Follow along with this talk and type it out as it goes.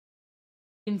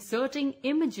Inserting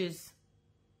images.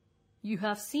 You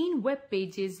have seen web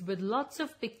pages with lots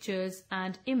of pictures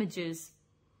and images.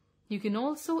 You can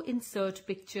also insert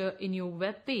picture in your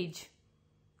web page.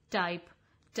 Type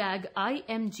tag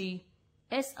img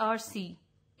src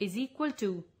is equal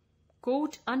to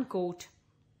quote unquote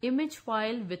image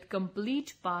file with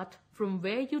complete path from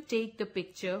where you take the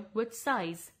picture with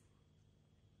size.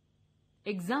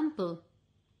 Example: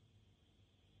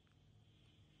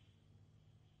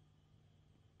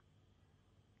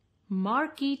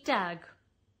 Marquee tag.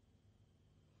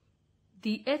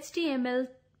 The HTML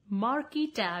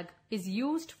marquee tag is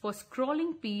used for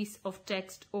scrolling piece of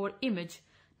text or image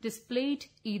displayed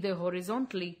either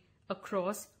horizontally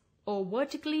across or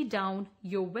vertically down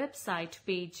your website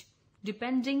page,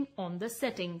 depending on the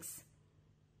settings.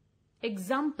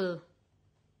 Example: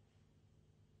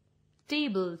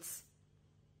 tables.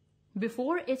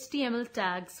 Before HTML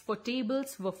tags for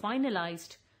tables were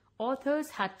finalized, authors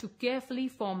had to carefully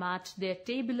format their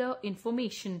tabular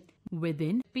information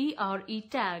within PRE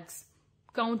tags,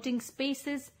 counting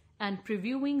spaces and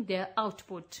previewing their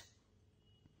output.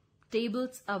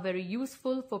 Tables are very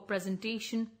useful for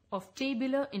presentation of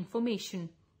tabular information,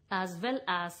 as well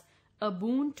as a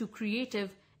boon to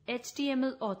creative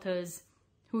HTML authors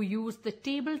who use the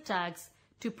table tags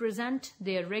to present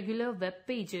their regular web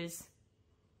pages.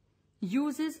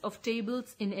 Uses of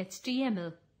tables in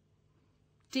HTML.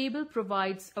 Table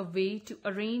provides a way to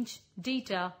arrange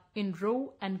data in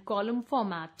row and column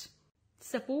format.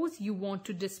 Suppose you want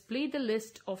to display the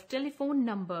list of telephone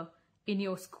number in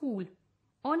your school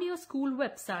on your school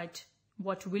website.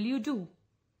 What will you do?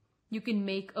 You can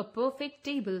make a perfect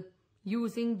table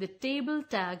using the table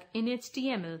tag in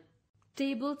HTML.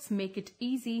 Tables make it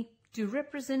easy to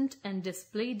represent and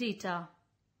display data.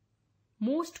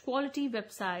 Most quality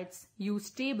websites use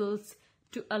tables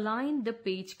to align the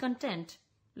page content,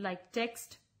 like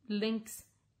text, links,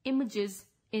 images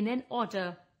in an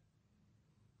order.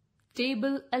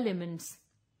 Table elements.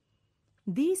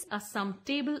 These are some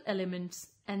table elements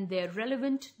and their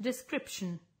relevant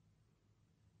description.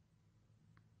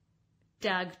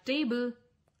 Tag table,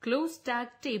 close tag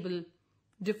table,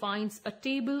 defines a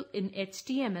table in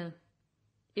HTML.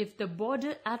 If the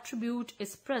border attribute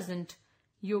is present,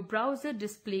 your browser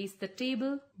displays the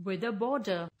table with a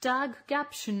border. Tag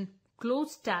caption,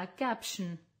 close tag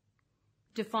caption,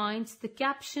 defines the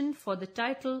caption for the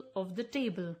title of the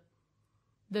table.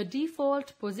 The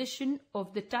default position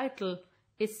of the title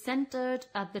is centered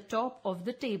at the top of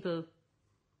the table.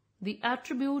 The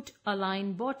attribute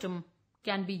align bottom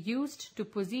can be used to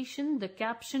position the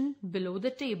caption below the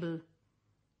table.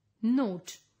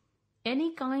 Note: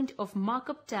 any kind of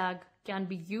markup tag can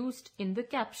be used in the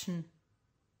caption.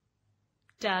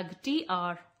 Tag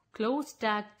tr, close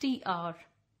tag tr,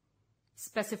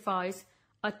 specifies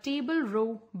a table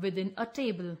row within a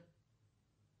table.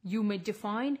 You may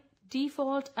define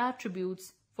default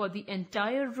attributes for the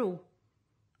entire row: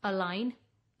 align,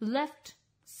 left,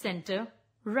 center,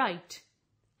 right,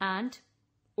 and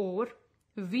or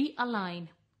v-align,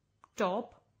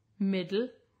 top, middle,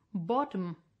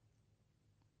 bottom.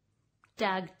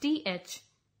 Tag th,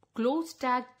 close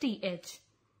tag th,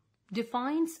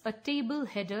 defines a table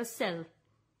header cell.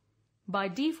 By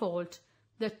default,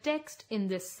 the text in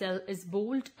this cell is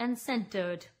bold and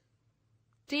centered.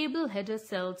 Table header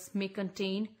cells may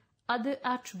contain other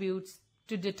attributes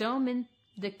to determine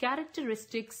the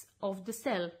characteristics of the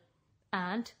cell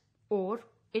and or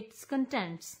its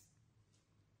contents.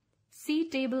 See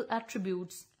table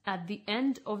attributes at the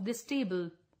end of this table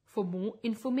for more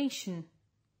information.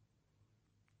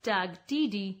 Tag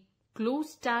td,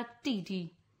 close tag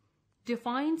td,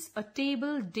 defines a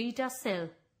table data cell.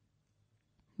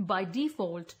 By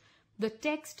default, the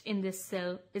text in this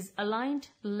cell is aligned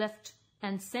left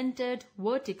and centered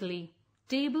vertically.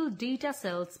 Table data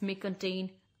cells may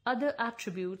contain other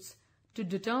attributes to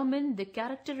determine the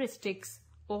characteristics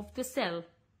of the cell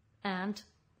and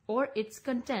or its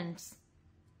contents.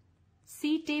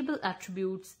 See table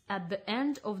attributes at the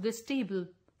end of this table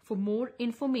for more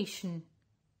information.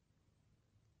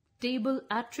 Table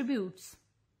attributes.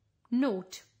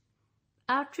 Note: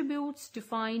 attributes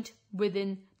defined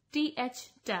within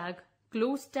th tag,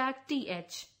 close tag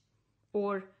th,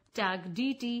 or tag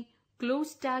dt,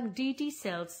 close tag dt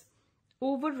cells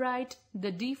override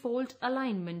the default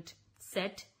alignment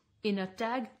set in a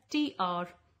tag tr,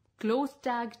 close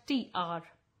tag tr.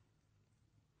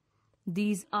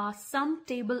 These are some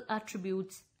table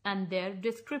attributes and their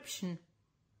description.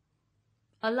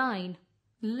 Align,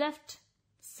 left,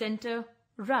 center,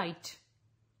 right.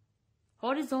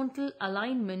 Horizontal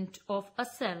alignment of a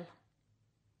cell.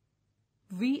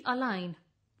 V-align,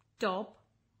 top,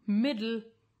 middle,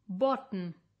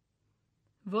 bottom.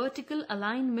 Vertical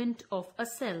alignment of a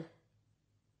cell.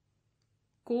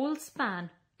 Col span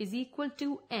is equal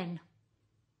to n.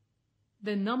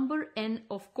 The number n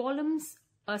of columns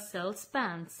a cell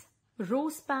spans. Row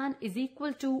span is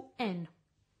equal to n.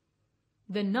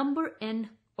 The number n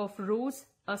of rows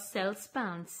a cell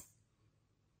spans.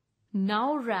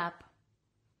 Now wrap.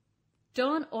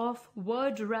 Turn off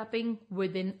word wrapping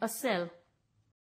within a cell.